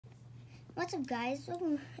What's up, guys?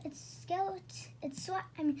 It's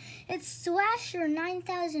Slasher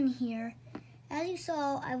 9000 here. As you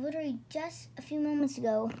saw, I literally just a few moments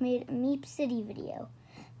ago made a Meep City video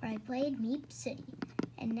where I played Meep City.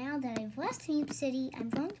 And now that I've left Meep City, I'm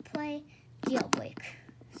going to play Jailbreak.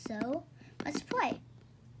 So, let's play.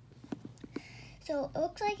 So, it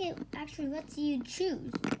looks like it actually lets you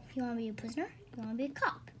choose if you want to be a prisoner, if you want to be a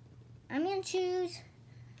cop. I'm going to choose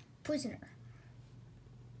prisoner.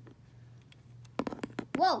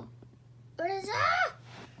 Whoa! What is that?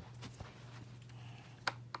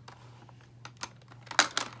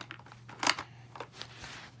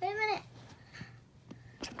 Wait a minute.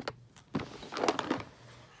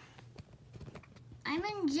 I'm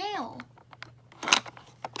in jail.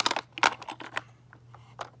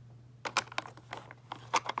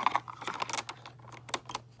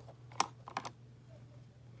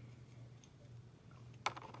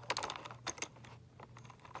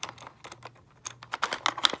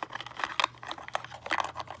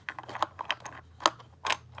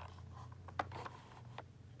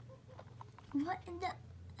 What in the...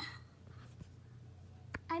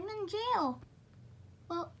 I'm in jail.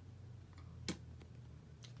 Well...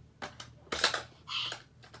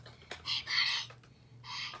 Hey, buddy.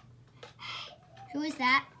 Hey. Who is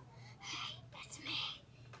that? Hey, that's me.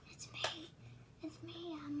 It's me. It's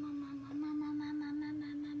me.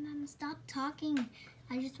 Stop talking.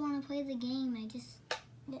 I just want to play the game.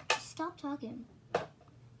 Stop talking.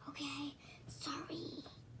 Okay. Sorry.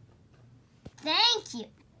 Thank you.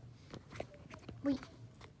 Wait,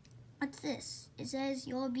 what's this? It says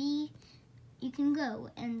you can go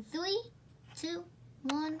in 3, 2,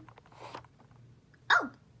 1. Oh!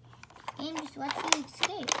 And just let you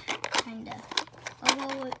escape, kinda.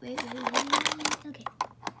 Oh, wait. Okay.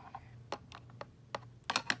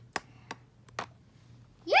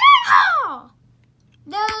 Yeah!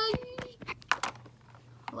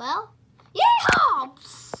 Well, yeehaw!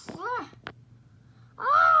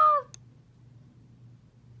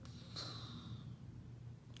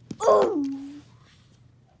 Ooh!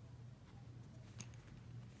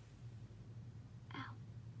 Ow.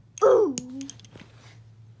 Ooh!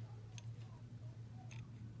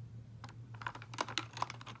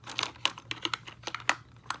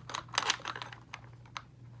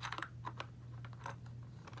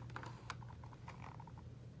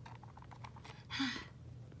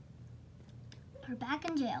 We're back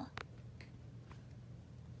in jail.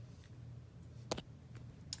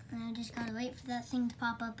 And I just gotta wait for that thing to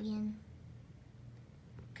pop up again.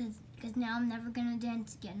 Cause now I'm never gonna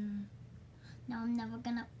dance again. Now I'm never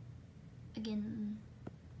gonna, again.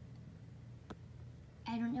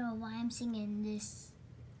 I don't know why I'm singing this.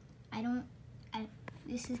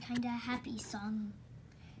 This is kinda a happy song.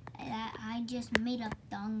 I just made up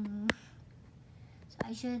song. So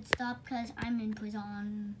I should stop cause I'm in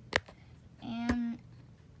prison. And,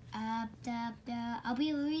 I'll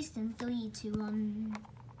be released in 3, 2, 1.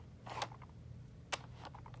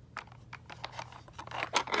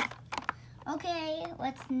 Okay,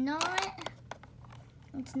 let's not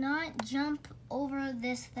jump over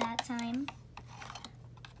this that time.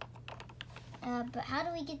 But how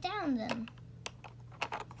do we get down then?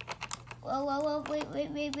 Whoa, wait,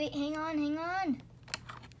 hang on.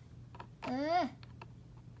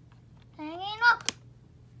 Hanging up.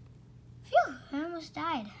 Phew, I almost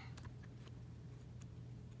died.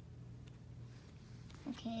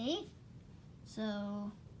 Okay,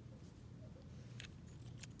 so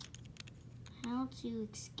how to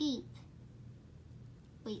escape?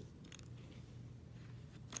 Wait,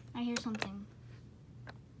 I hear something.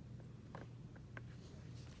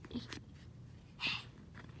 Hey,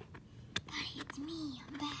 buddy, it's me.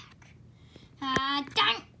 I'm back.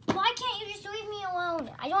 Dang! Why can't you just leave me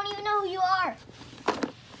alone? I don't even know who you are.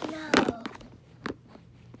 No.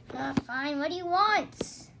 Fine. What do you want?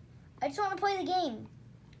 I just want to play the game.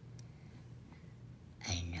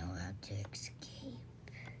 I know how to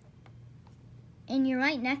escape. And you're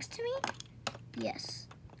right next to me? Yes.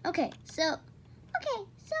 Okay, so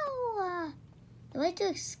the way to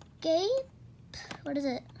escape, what is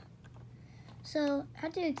it? So, how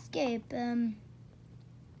to escape,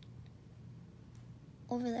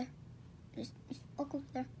 over there. Just walk over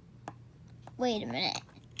there. Wait a minute.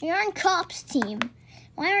 You're on cops team.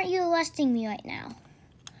 Why aren't you arresting me right now?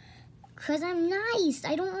 Because I'm nice.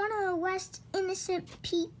 I don't want to arrest innocent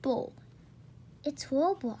people. It's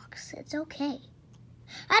Roblox. It's okay.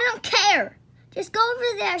 I don't care. Just go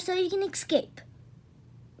over there so you can escape.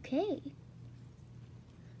 Okay.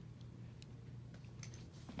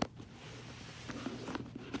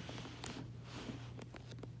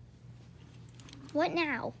 What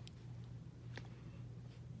now?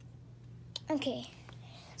 Okay,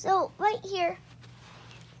 so right here,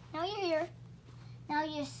 now you're here. Now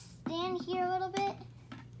you stand here a little bit,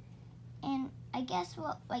 and I guess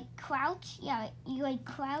what, like crouch? Yeah, you like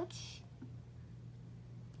crouch.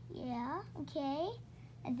 Yeah, okay.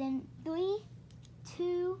 And then 3,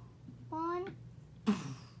 2, 1.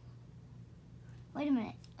 Wait a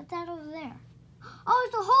minute, what's that over there? Oh,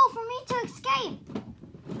 it's a hole for me to escape.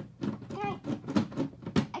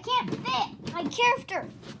 I can't fit my character.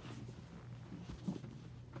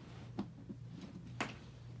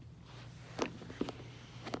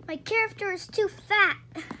 My character is too fat.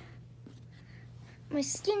 My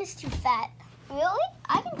skin is too fat. Really?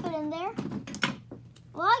 I can fit in there.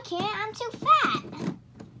 Well, I can't. I'm too fat.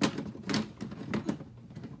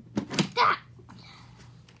 Ah!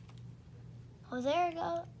 Well,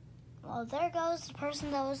 there goes the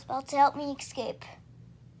person that was about to help me escape.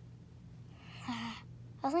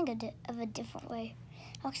 I'll think of a different way.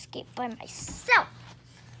 I'll escape by myself.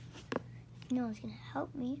 No one's gonna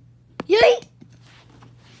help me. Yay!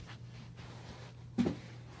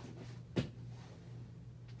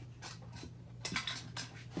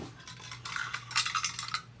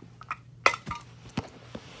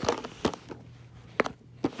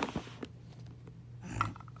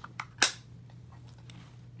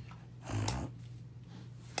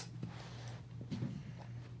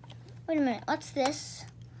 Wait a minute, what's this?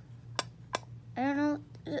 I don't know.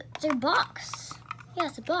 It's a box. Yeah,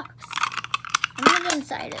 it's a box. I'm gonna get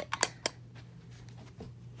inside it.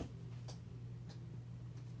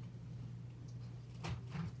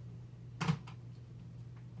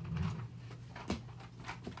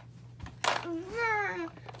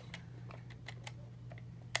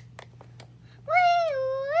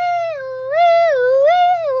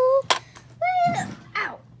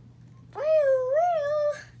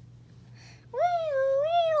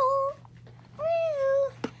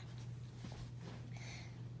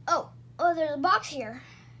 Oh, there's a box here.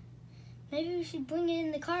 Maybe we should bring it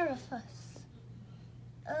in the car with us.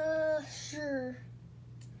 Sure.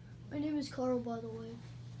 My name is Carl, by the way.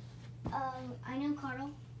 I know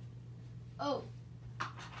Carl. Oh.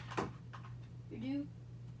 You do?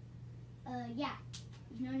 Yeah.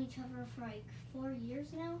 We've known each other for like 4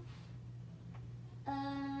 years now.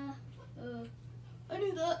 I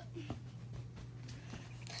knew that.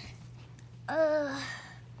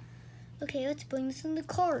 Okay, let's bring this in the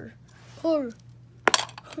car.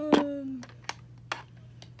 In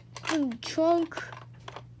the trunk.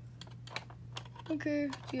 Okay,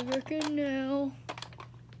 get back in now.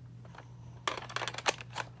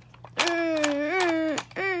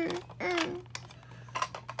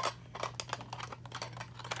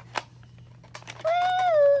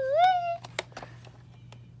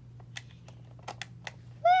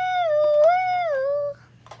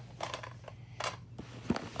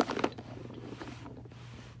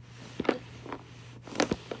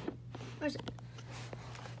 Where's it?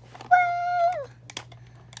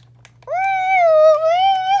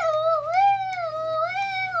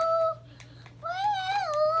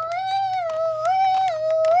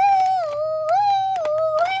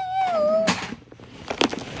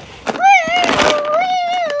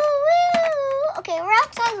 Okay, we're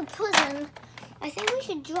outside the prison. I think we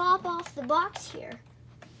should drop off the box here.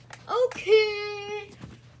 Okay.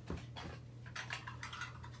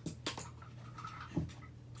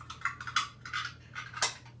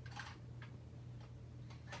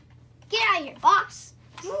 Get out of here, box.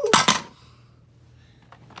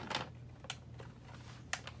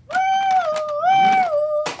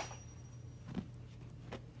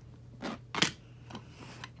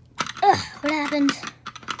 What happened?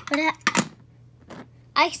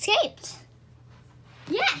 I escaped.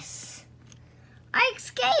 Yes. I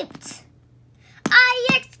escaped. I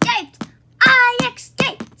escaped. I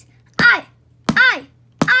escaped.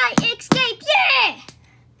 Yeah.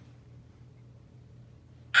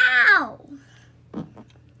 Ow.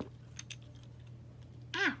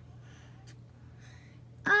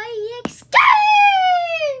 I escaped.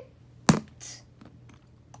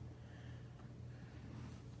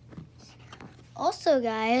 Also,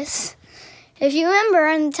 guys, if you remember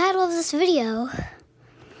in the title of this video,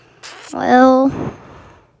 well,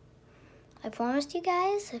 I promised you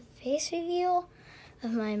guys a face reveal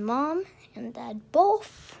of my mom and dad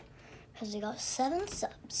both, because they got 7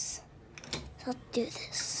 subs. So let's do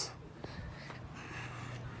this.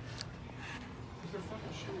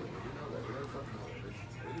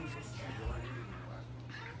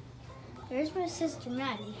 There's my sister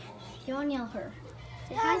Maddie. You want to yell her?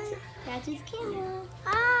 Say hi to the camera.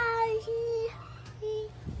 Hi.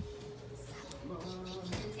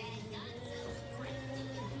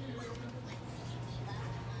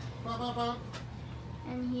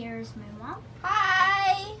 And here's my mom.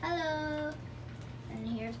 Hi. Hello. And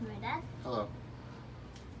here's my dad. Hello.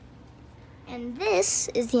 And this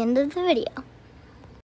is the end of the video.